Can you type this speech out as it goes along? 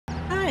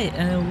Hi,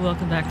 and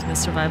welcome back to the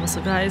survival.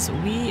 So guys,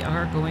 we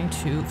are going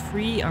to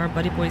free our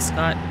buddy boy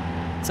Scott.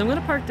 So I'm going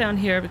to park down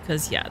here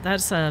because, yeah,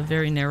 that's a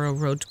very narrow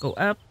road to go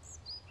up.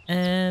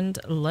 And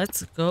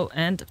let's go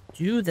and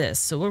do this.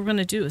 So what we're going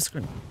to do is we're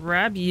going to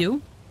grab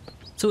you.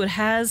 So it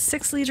has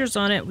 6 liters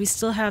on it. We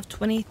still have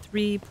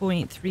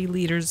 23.3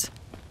 liters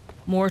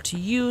more to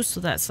use,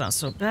 so that's not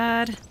so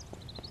bad.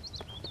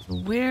 So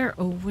where,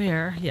 oh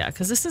where? Yeah,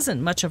 because this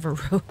isn't much of a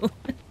road.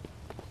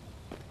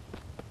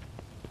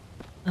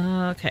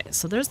 Okay,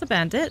 so there's the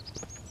bandit.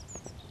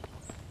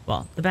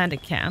 Well, the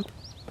bandit camp.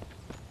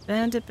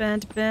 Bandit.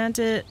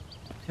 Okay,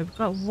 we've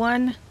got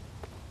 1,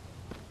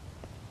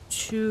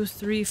 2,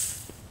 3,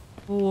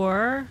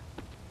 4.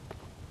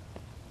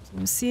 So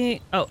I'm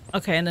seeing... Oh,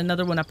 okay, and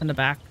another one up in the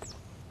back.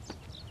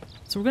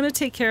 So we're going to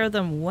take care of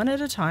them one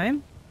at a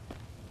time.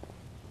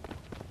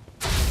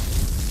 I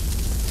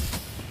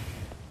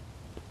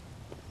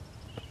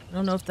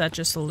don't know if that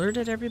just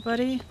alerted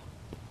everybody.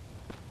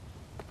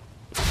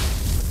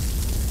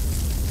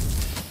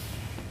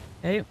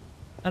 Okay,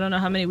 I don't know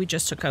how many we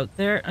just took out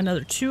there.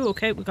 Another 2.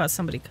 Okay, we got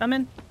somebody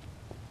coming.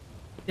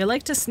 They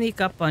like to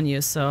sneak up on you,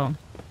 so...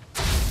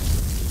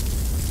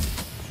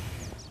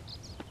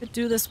 Could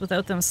do this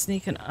without them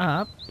sneaking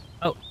up.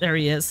 Oh, there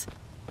he is.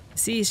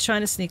 See, he's trying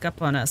to sneak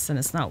up on us, and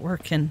it's not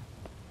working.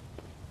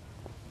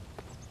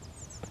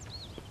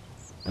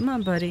 Come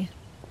on, buddy.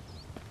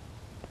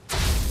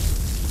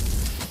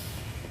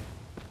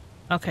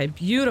 Okay,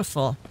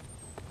 beautiful.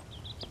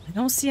 I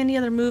don't see any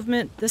other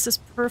movement. This is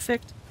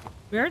perfect.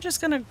 We are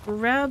just going to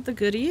grab the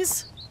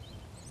goodies.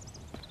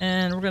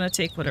 And we're going to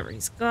take whatever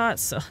he's got.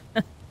 So,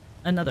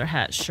 another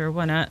hat. Sure,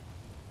 why not?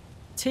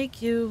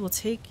 Take you. We'll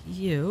take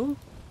you.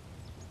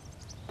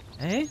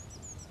 Okay.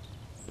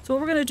 So what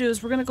we're going to do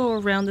is we're going to go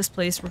around this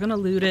place. We're going to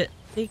loot it.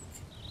 Take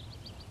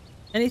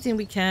anything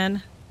we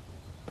can.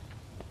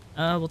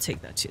 We'll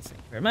take that too. Thank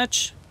you very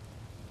much.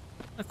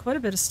 Quite a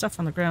bit of stuff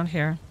on the ground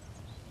here.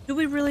 Do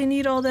we really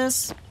need all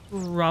this?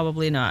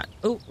 Probably not.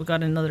 Oh, we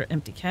got another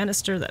empty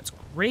canister. That's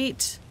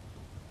great.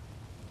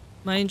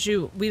 Mind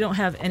you, we don't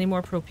have any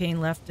more propane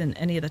left in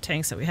any of the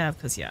tanks that we have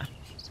because, yeah,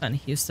 kind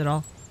of used it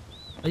all.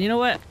 But you know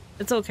what?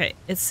 It's okay.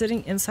 It's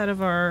sitting inside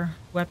of our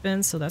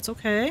weapons, so that's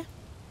okay.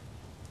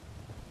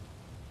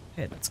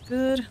 Okay, that's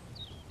good.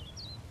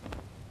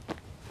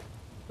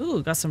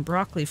 Ooh, got some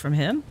broccoli from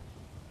him.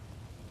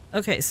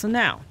 Okay, so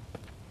now,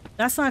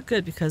 that's not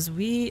good because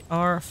we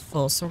are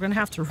full. So we're going to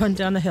have to run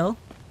down the hill.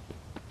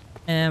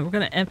 And we're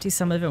going to empty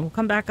some of it. We'll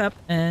come back up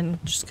and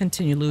just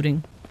continue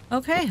looting.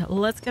 Okay,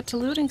 let's get to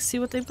looting. See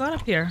what they've got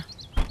up here.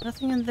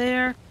 Nothing in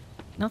there.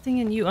 Nothing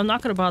in you. I'm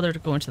not going to bother to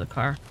go into the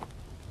car.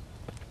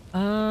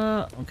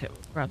 Okay,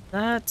 we'll grab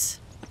that.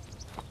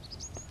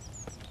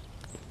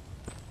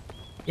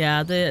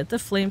 Yeah, the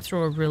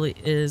flamethrower really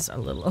is a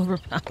little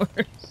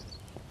overpowered.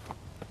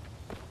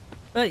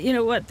 But you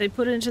know what? They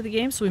put it into the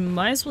game, so we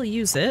might as well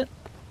use it.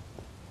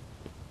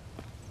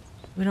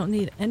 We don't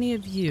need any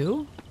of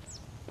you.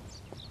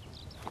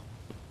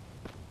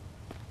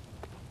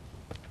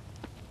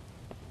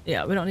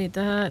 Yeah, we don't need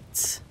that.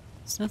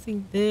 There's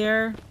nothing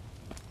there.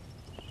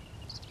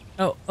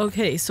 Oh,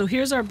 okay. So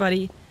here's our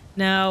buddy.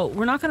 Now,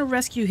 we're not going to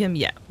rescue him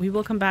yet. We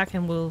will come back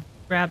and we'll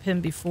grab him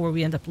before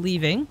we end up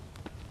leaving.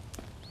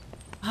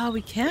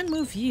 We can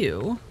move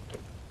you.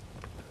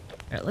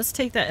 All right, let's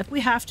take that. If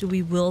we have to,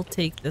 we will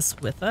take this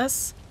with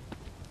us.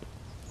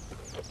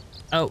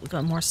 Oh, we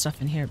got more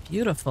stuff in here.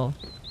 Beautiful.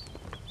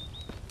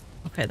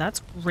 Okay,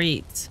 that's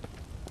great.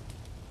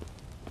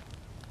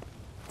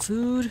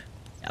 Food.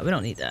 Yeah, we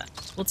don't need that.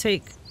 We'll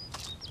take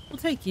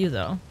you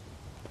though.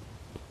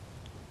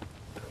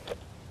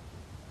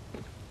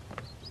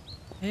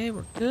 Okay,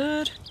 we're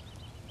good.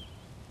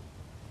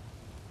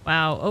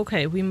 Wow,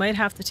 okay, we might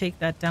have to take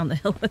that down the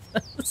hill with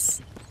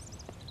us.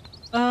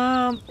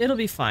 It'll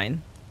be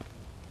fine.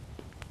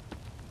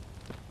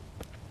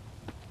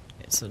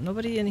 Okay, so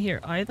nobody in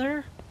here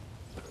either.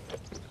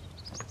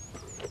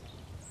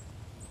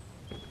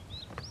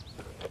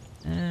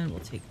 And we'll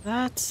take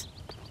that.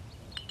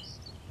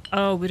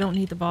 Oh, we don't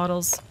need the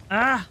bottles.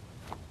 Ah!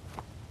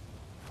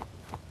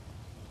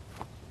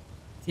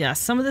 Yeah,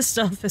 some of this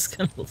stuff is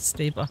gonna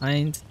stay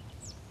behind.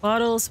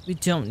 Bottles, we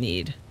don't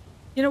need.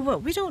 You know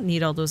what? We don't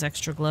need all those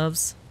extra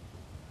gloves.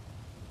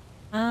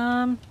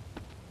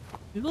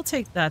 We will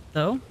take that,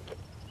 though.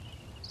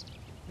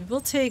 We will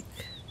take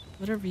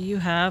whatever you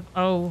have.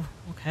 Oh,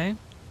 okay.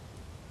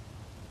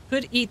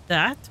 Could eat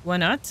that. Why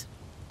not?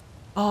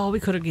 Oh,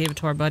 we could have gave it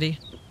to our buddy.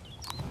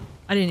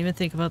 I didn't even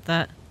think about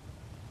that.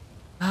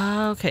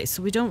 Okay,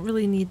 so we don't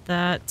really need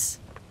that.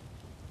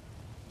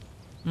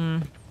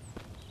 Okay,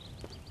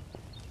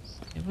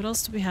 what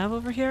else do we have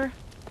over here?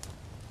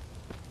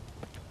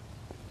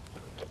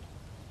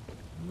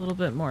 A little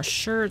bit more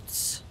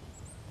shirts.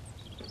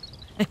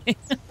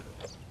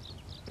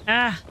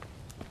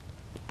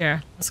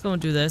 Here, let's go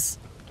and do this.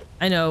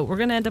 I know, we're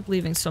going to end up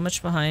leaving so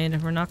much behind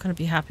and we're not going to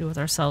be happy with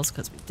ourselves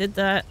because we did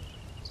that.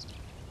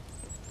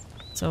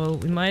 So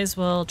we might as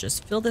well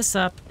just fill this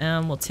up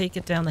and we'll take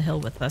it down the hill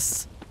with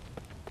us.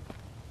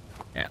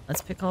 Yeah,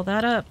 let's pick all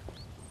that up.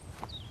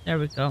 There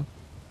we go.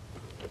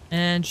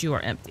 And you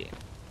are empty.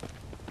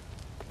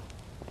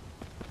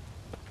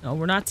 No,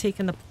 we're not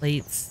taking the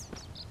plates.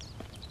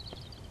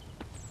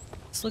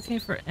 Just looking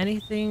for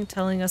anything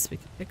telling us we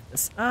can pick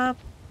this up.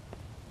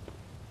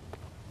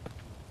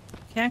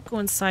 Can't go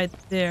inside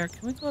there.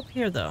 Can we go up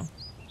here, though?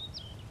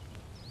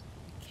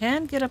 We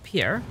can get up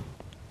here.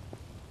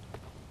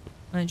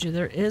 Mind you,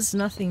 there is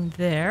nothing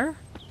there.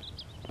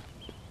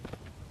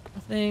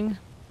 Nothing.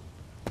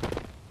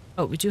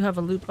 Oh, we do have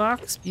a loot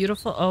box.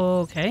 Beautiful. Oh,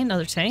 okay.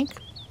 Another tank.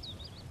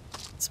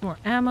 Some more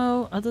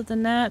ammo. Other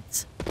than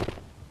that,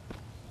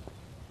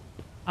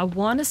 I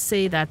want to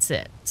say that's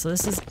it. So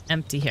this is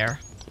empty here.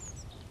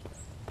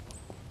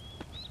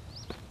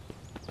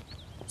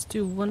 Let's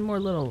do one more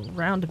little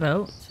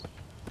roundabout.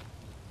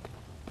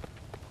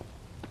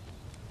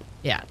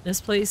 Yeah, this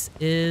place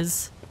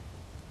is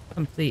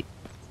complete.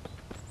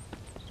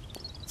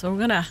 So we're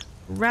gonna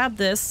grab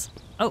this.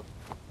 Oh,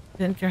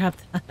 didn't grab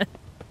that.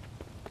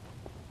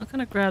 Not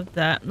gonna grab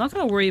that. I'm not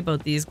gonna worry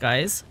about these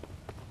guys.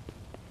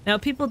 Now,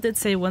 people did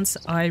say once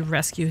I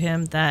rescue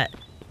him that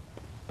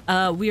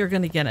we are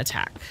gonna get an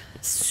attack.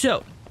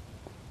 So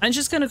I'm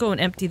just gonna go and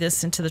empty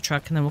this into the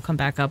truck and then we'll come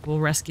back up. We'll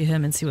rescue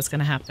him and see what's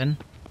gonna happen.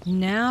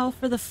 Now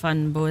for the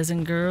fun, boys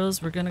and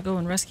girls. We're gonna go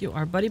and rescue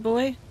our buddy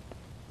boy.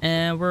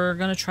 And we're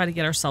gonna try to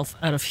get ourselves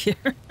out of here.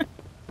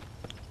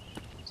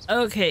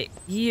 Okay,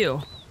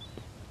 you.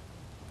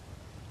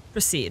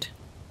 Proceed.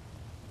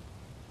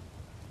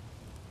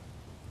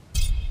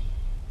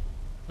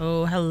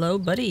 Oh, hello,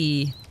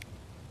 buddy.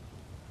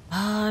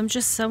 I'm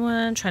just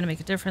someone trying to make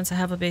a difference. I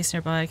have a base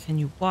nearby. Can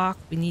you walk?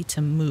 We need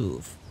to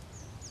move.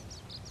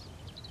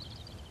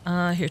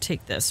 Here,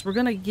 take this. We're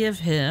gonna give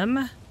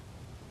him...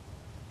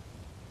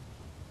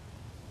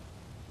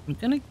 I'm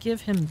gonna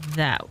give him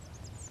that.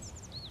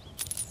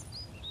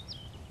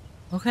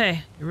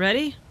 Okay, you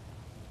ready?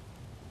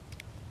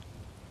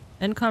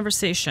 End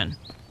conversation.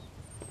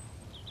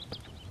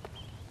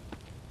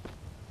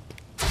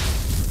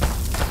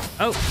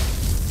 Oh,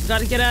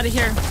 gotta get out of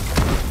here.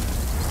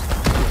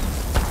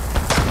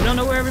 We don't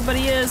know where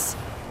everybody is.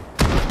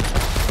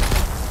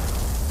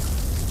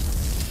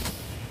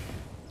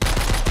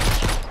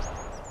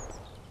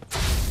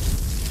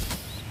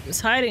 Who's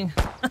hiding?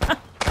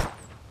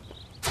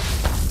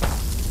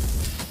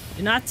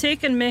 You're not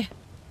taking me.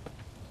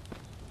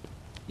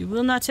 You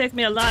will not take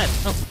me alive.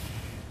 Oh,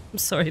 I'm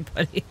sorry,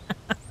 buddy.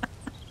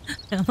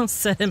 I almost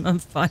set him on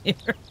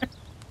fire.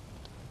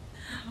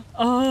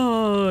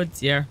 Oh,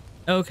 dear.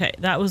 Okay,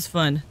 that was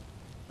fun.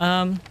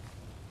 Our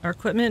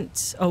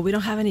equipment... Oh, we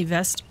don't have any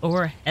vest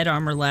or head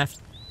armor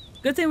left.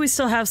 Good thing we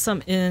still have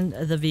some in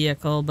the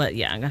vehicle, but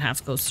yeah, I'm gonna have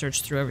to go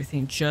search through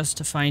everything just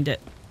to find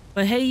it.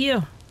 But hey,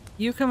 you.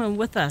 You coming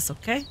with us,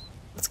 okay?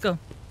 Let's go.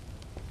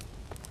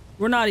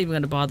 We're not even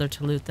gonna bother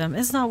to loot them.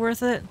 It's not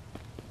worth it.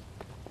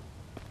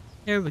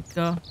 Here we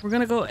go. We're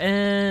gonna go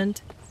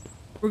and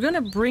we're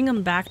gonna bring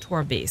him back to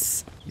our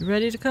base. You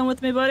ready to come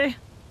with me, buddy?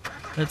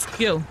 Let's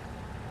go.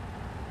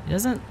 He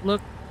doesn't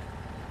look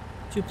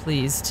too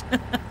pleased.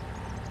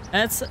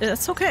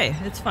 That's okay.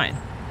 It's fine.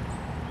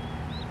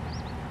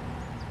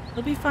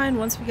 He'll be fine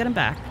once we get him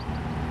back.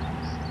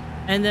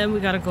 And then we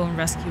gotta go and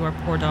rescue our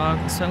poor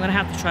dog. So I'm gonna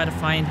have to try to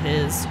find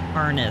his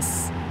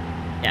harness.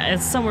 Yeah,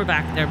 it's somewhere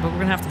back there, but we're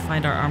gonna have to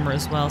find our armor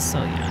as well. So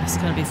yeah, it's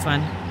gonna be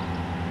fun.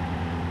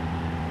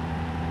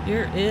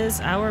 Here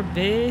is our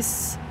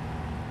base.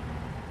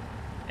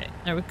 Okay,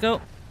 there we go.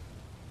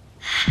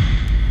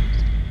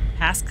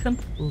 Task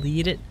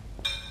completed.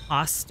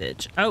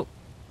 Hostage. Oh,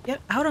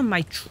 get out of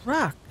my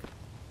truck.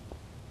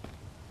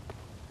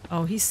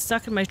 Oh, he's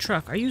stuck in my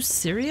truck. Are you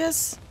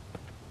serious?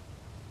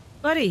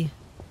 Buddy.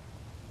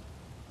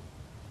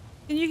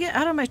 Can you get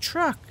out of my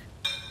truck?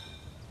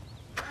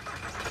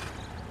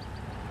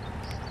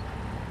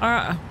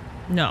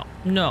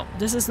 No.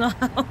 This is not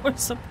how we're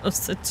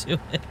supposed to do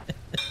it.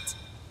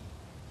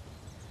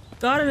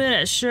 Got a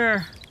minute,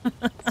 sure.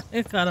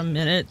 I got a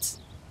minute.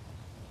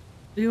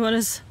 What do you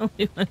want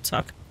to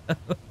talk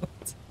about?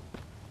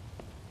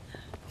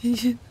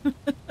 Can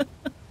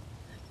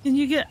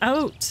you get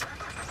out?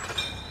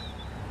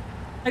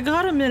 I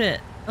got a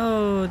minute.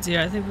 Oh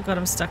dear, I think we got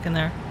him stuck in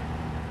there.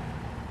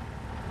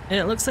 And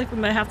it looks like we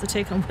might have to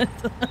take him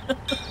with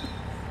us.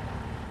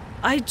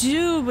 I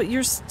do, but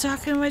you're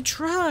stuck in my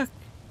truck.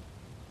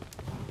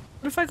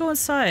 What if I go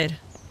inside?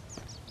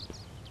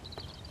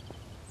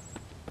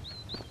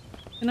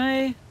 Can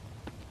I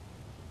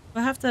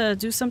have to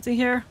do something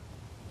here?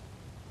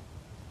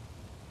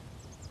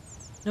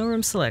 No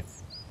room select.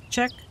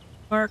 Check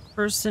mark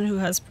person who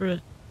has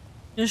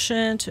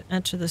permission to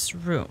enter this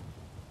room.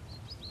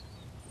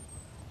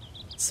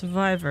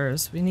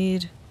 Survivors. We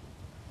need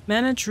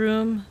manage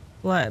room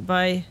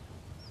by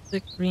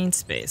the green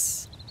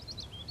space.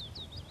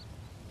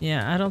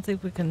 Yeah, I don't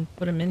think we can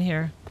put him in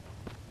here.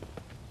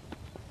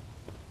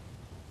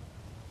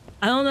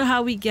 I don't know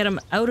how we get him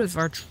out of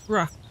our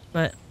truck,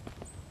 but...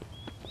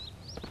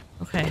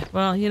 Okay,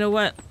 well, you know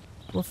what?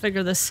 We'll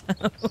figure this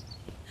out.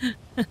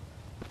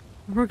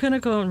 We're gonna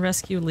go and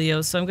rescue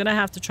Leo, so I'm gonna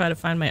have to try to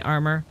find my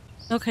armor.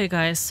 Okay,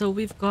 guys, so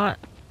we've got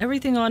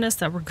everything on us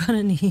that we're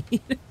gonna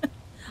need.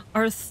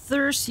 Our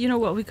thirst, you know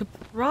what, we could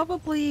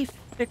probably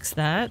fix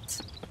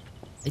that.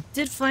 I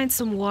did find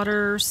some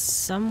water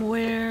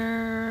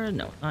somewhere.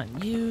 No,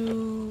 not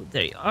you.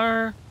 There you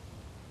are.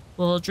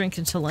 We'll drink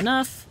until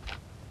enough.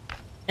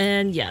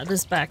 And yeah,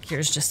 this back here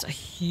is just a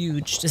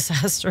huge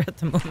disaster at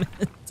the moment.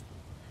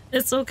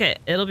 It's okay.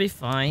 It'll be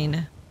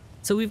fine.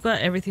 So we've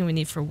got everything we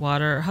need for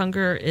water.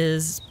 Hunger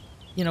is,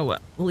 you know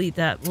what, we'll eat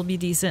that. We'll be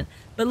decent.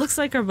 But it looks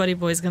like our buddy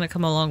boy's going to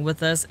come along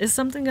with us. Is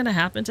something going to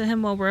happen to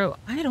him while we're out?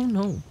 I don't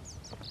know.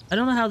 I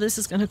don't know how this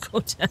is going to go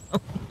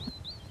down.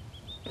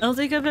 I don't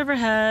think I've ever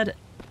had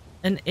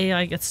an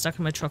AI get stuck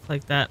in my truck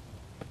like that.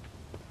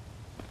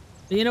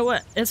 But you know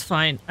what? It's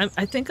fine.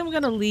 I think I'm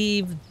going to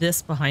leave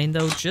this behind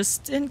though,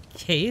 just in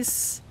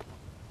case.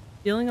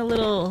 Feeling a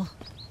little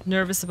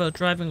nervous about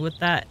driving with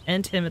that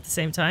and him at the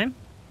same time.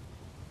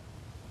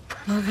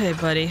 Okay,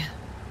 buddy.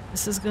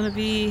 This is going to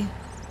be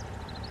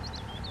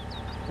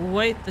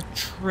quite the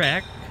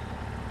trek.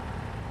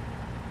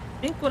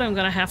 I think what I'm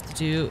going to have to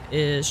do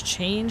is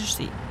change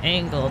the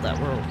angle that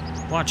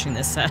we're watching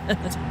this at.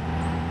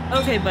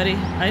 Okay, buddy.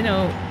 I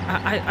know.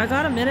 I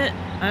got a minute.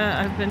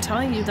 I've been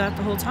telling you that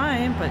the whole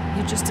time, but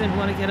you just didn't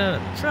want to get out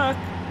of the truck.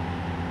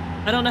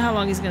 I don't know how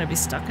long he's going to be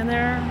stuck in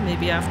there.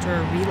 Maybe after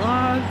a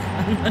relog?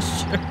 I'm not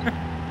sure.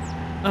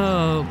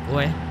 Oh,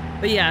 boy.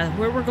 But yeah,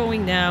 where we're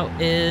going now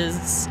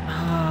is...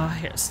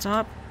 here,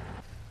 stop.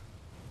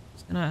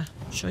 Just gonna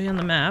show you on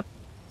the map.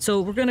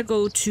 So we're gonna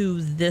go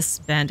to this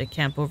bandit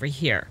camp over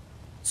here.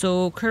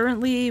 So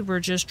currently, we're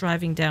just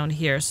driving down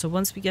here. So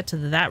once we get to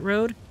that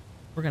road,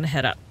 we're gonna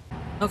head up.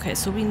 Okay,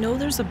 so we know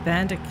there's a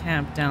bandit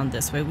camp down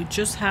this way. We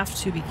just have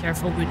to be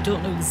careful. We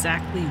don't know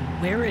exactly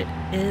where it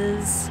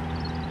is.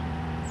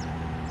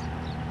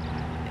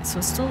 Okay, so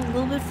it's still a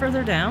little bit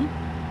further down.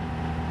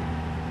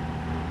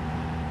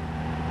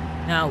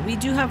 Now, we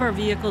do have our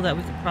vehicle that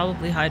we could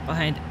probably hide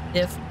behind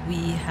if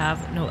we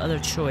have no other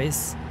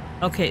choice.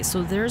 Okay,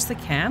 so there's the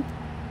camp.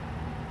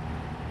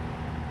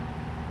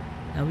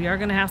 Now, we are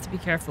going to have to be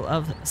careful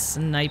of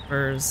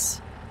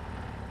snipers.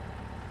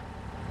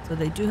 So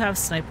they do have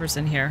snipers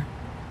in here.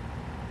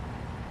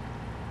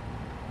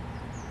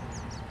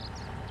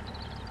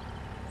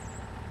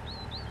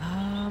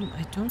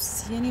 I don't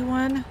see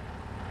anyone.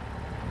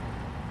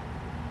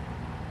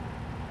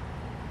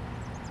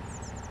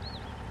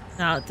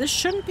 Now, this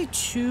shouldn't be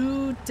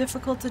too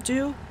difficult to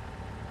do.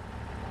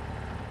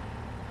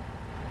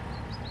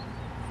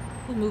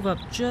 We'll move up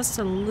just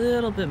a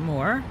little bit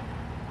more.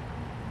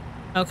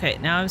 Okay,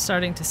 now I'm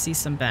starting to see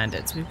some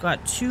bandits. We've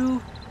got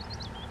two.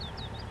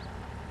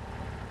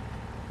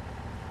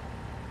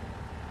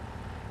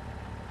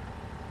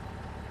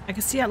 I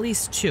can see at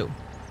least two.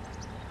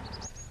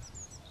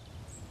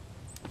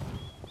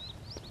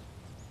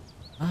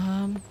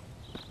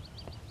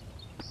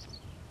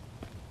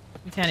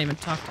 We can't even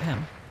talk to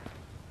him.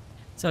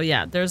 So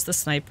yeah, there's the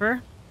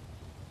sniper.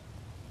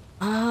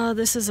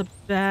 This is a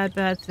bad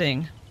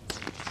thing. Okay,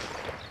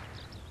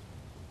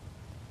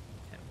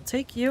 we'll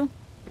take you.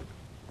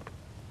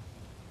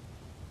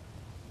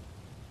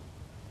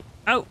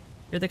 Oh,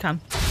 here they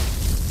come.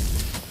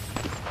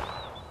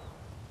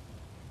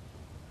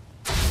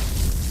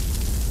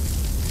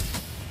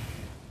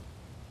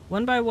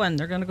 One by one,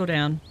 they're gonna go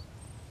down.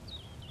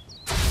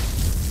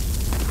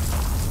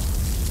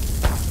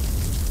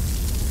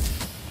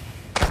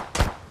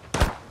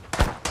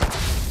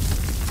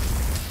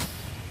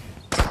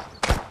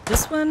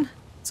 This one,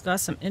 it's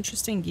got some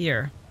interesting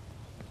gear.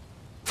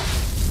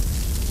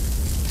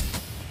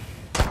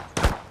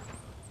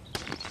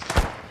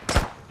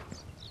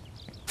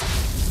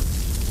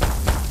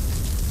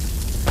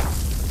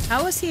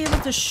 How is he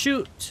able to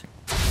shoot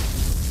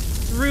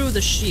through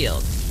the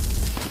shield?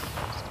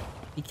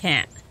 He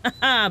can't.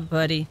 Haha,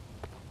 buddy.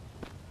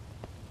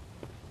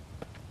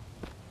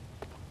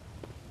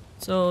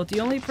 So the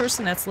only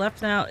person that's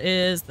left now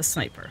is the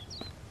sniper.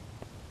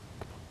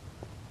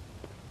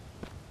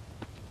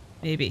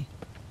 Maybe.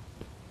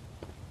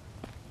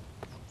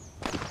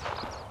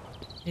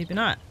 Maybe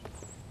not.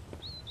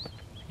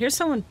 Here's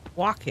someone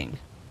walking.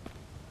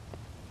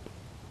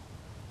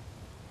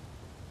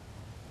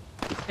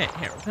 Okay,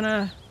 here,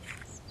 we're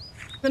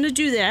gonna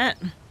do that.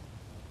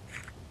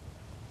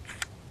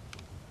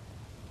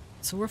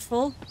 So we're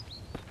full.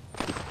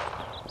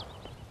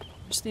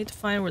 Just need to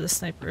find where the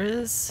sniper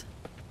is.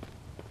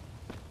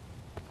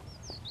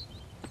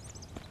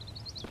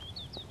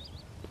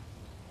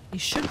 He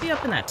should be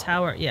up in that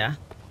tower, yeah.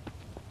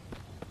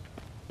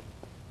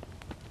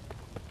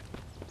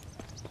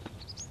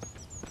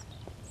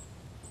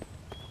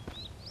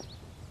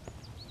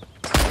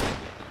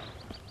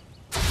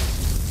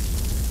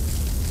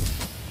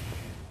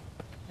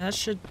 That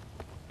should...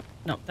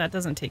 No, that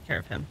doesn't take care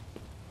of him.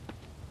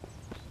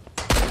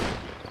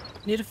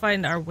 We need to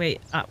find our way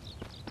up.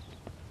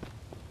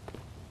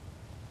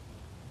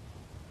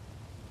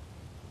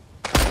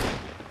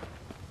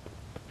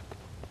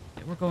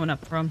 Okay, we're going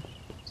up from...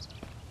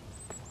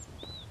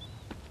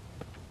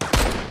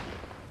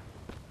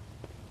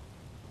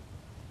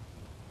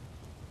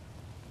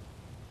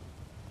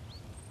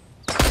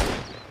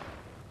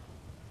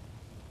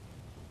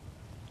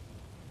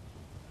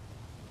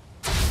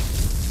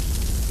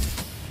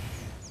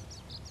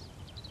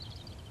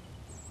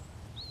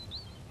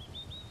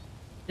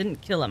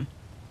 Didn't kill him.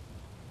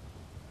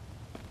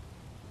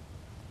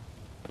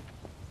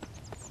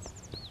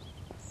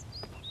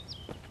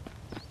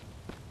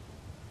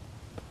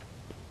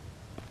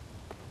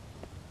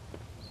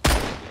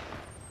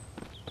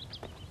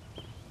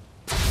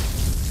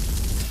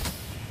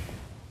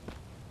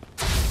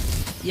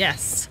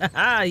 Yes.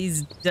 Haha,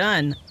 he's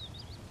done.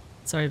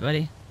 Sorry,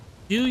 buddy.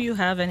 Do you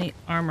have any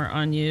armor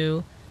on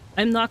you?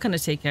 I'm not going to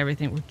take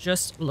everything. We're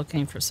just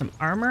looking for some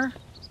armor.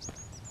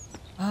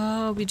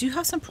 We do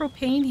have some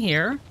propane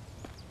here.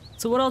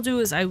 So what I'll do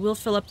is I will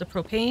fill up the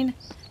propane.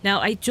 Now,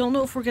 I don't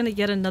know if we're going to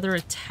get another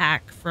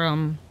attack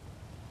from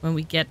when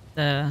we get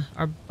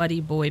our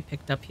buddy boy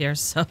picked up here.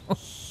 So,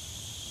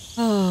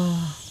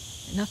 oh,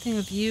 nothing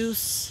of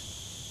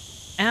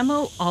use.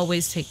 Ammo,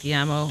 always take the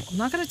ammo. I'm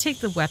not going to take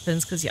the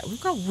weapons because, yeah, we've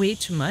got way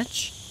too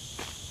much.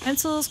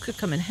 Pencils could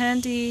come in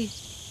handy.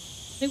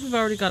 I think we've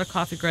already got a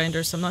coffee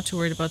grinder, so I'm not too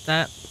worried about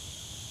that.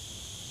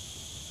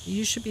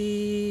 You should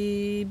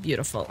be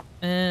beautiful.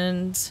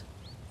 And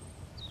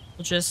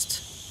we'll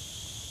just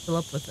fill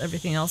up with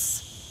everything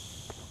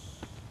else.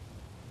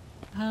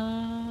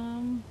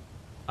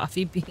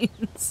 Coffee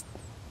beans.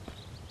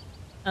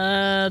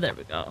 There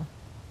we go.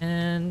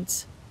 And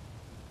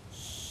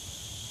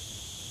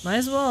might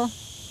as well.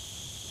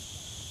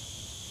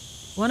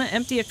 Want to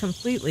empty it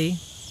completely.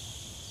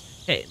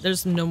 Okay,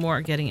 there's no more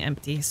getting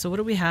empty. So what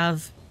do we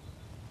have?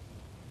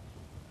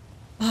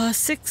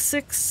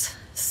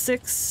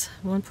 666,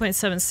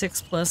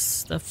 1.76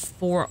 plus the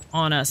 4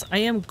 on us. I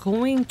am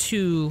going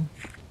to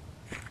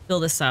fill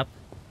this up.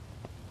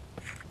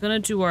 I'm gonna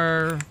do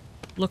our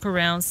look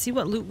around, see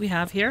what loot we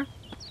have here.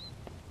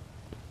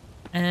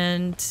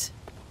 And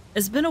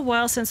it's been a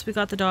while since we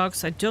got the dog,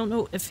 so I don't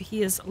know if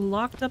he is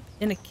locked up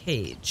in a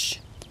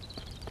cage.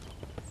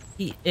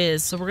 He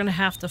is, so we're gonna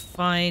have to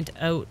find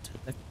out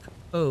the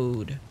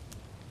code.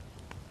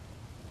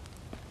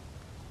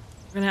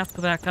 We're gonna have to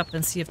go back up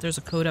and see if there's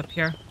a code up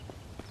here.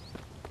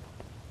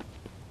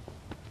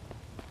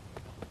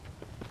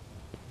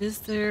 Is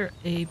there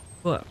a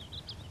book?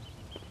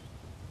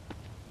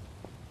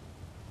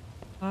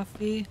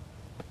 Coffee,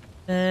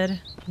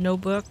 bed, no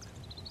book.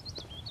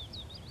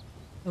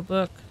 No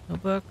book, no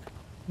book,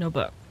 no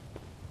book.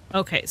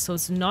 Okay, so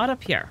it's not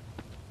up here.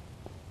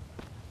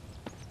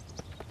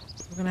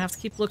 We're gonna have to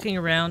keep looking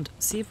around,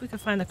 see if we can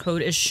find the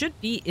code. It should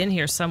be in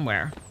here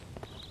somewhere.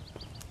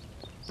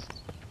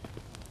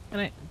 Can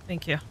I?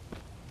 Thank you.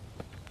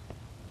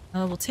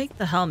 We'll take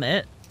the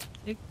helmet.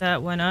 Take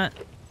that, why not?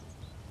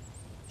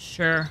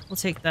 Sure, we'll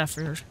take that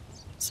for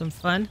some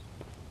fun.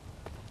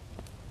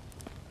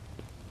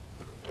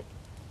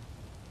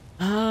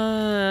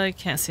 I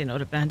can't say no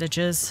to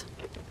bandages.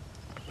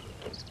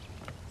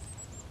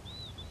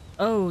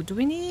 Oh, do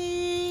we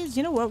need...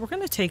 You know what? We're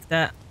going to take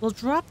that. We'll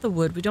drop the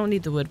wood. We don't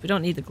need the wood. We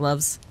don't need the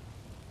gloves.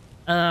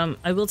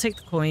 I will take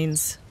the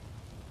coins.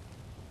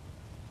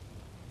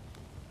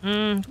 We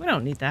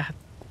don't need that.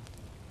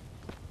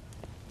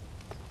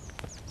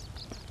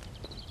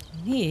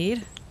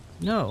 Need...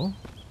 No.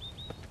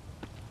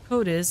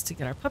 Code is to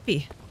get our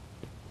puppy.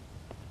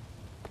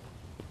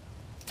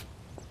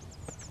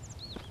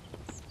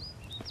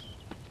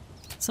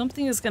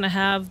 Something is going to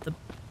have the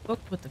book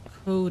with the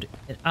code.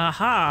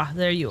 Aha!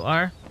 There you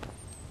are.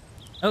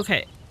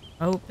 Okay.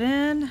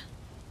 Open.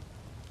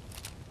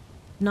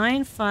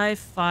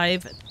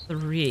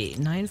 9553.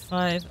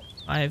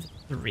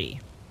 9553.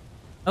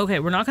 Okay,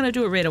 we're not going to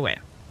do it right away.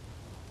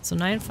 So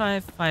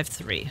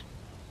 9553.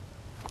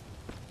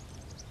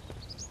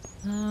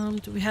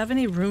 Do we have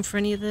any room for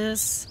any of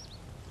this?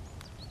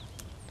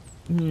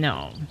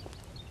 No.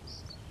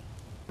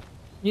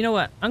 You know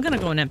what? I'm going to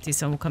go and empty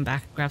some. We'll come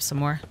back and grab some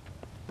more.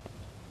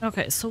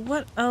 Okay, so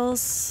what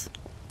else?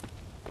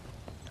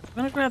 I'm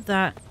going to grab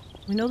that.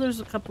 We know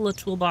there's a couple of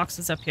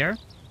toolboxes up here.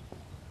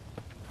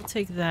 We'll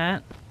take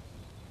that.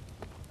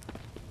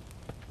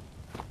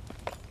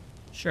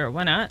 Sure,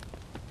 why not?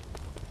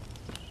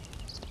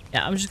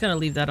 Yeah, I'm just going to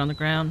leave that on the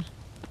ground.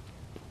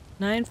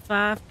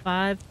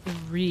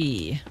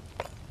 9553.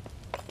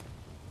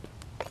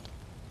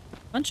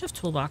 Bunch of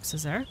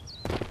toolboxes there.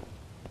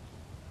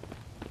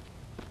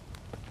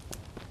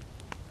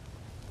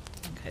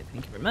 Okay,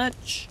 thank you very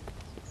much.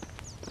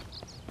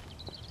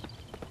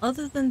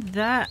 Other than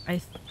that,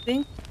 I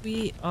think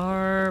we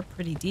are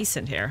pretty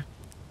decent here.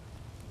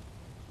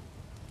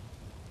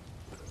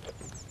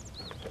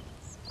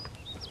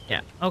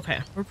 Yeah, okay.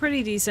 We're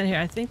pretty decent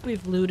here. I think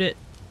we've looted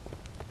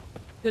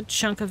a good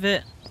chunk of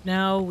it.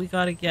 Now we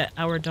gotta get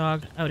our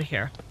dog out of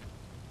here.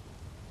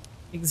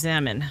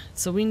 Examine.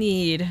 So we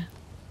need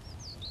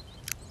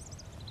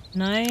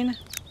 9,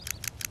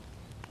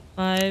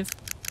 5,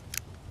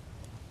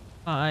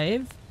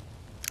 5,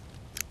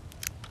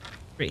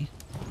 3.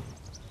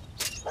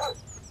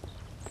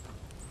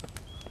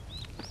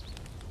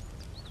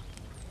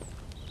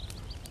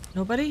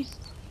 Nobody?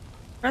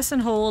 Press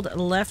and hold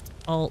left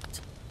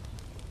alt.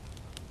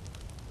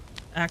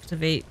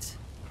 Activate.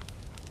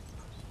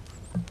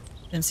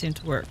 Didn't seem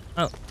to work.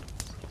 Oh.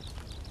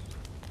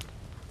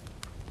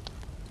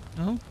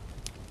 No?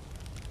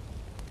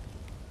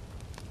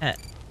 Pet.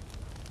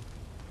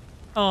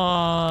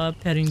 Aw,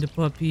 petting the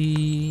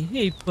puppy.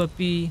 Hey,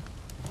 puppy.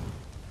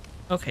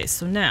 Okay,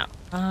 so now,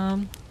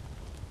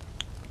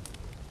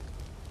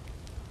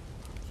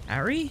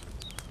 carry?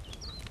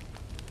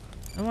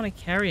 I don't want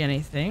to carry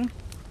anything.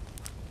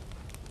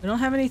 We don't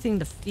have anything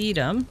to feed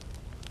him.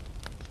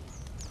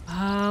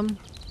 I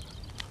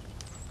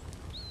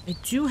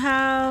do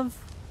have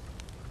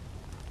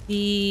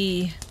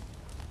the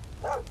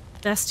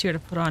vest here to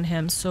put on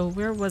him. So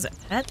where was it?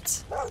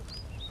 Pet?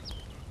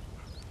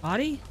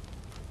 Body?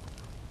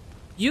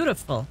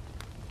 Beautiful.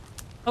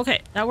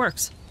 Okay, that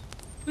works.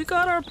 We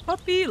got our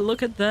puppy.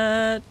 Look at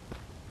that.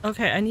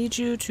 Okay, I need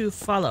you to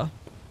follow.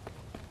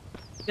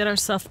 Get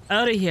ourselves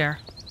out of here.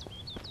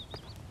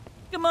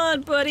 Come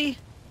on, buddy.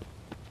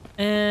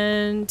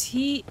 And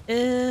he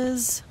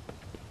is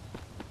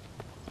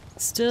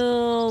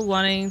still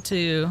wanting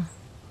to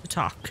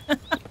talk.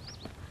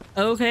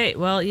 Okay,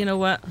 well, you know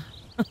what?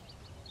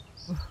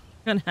 We're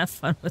gonna have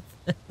fun with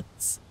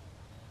this.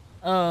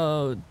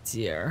 Oh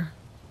dear.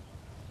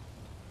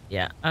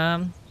 Yeah,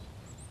 yeah,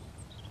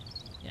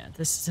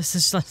 this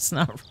is just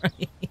not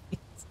right.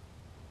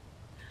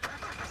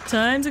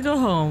 Time to go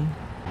home.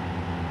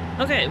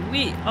 Okay,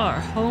 we are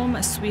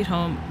home, sweet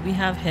home. We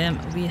have him.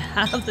 We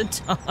have the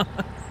dog.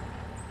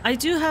 I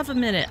do have a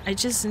minute. I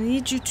just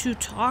need you to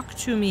talk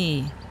to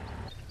me.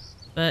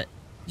 But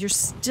you're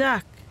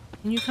stuck.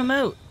 Can you come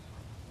out?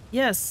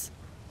 Yes.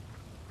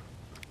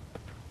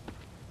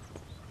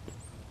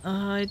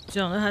 I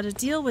don't know how to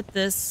deal with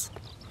this.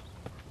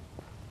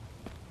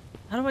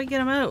 How do I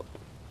get him out?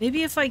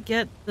 Maybe if I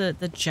get the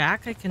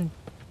jack, I can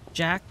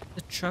jack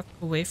the truck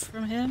away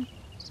from him?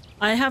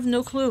 I have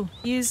no clue.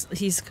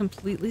 He's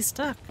completely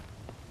stuck.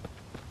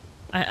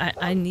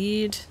 I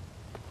need to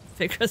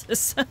figure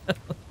this out.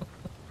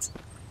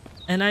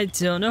 And I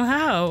don't know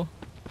how.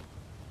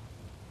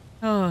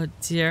 Oh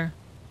dear.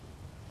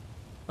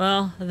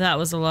 Well, that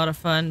was a lot of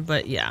fun,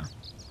 but yeah.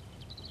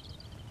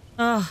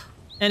 Oh,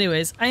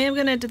 anyways, I am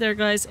gonna end it there,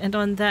 guys. And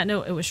on that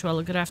note, I wish you all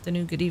a good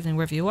afternoon, good evening,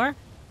 wherever you are.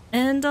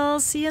 And I'll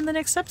see you in the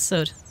next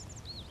episode.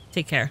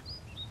 Take care.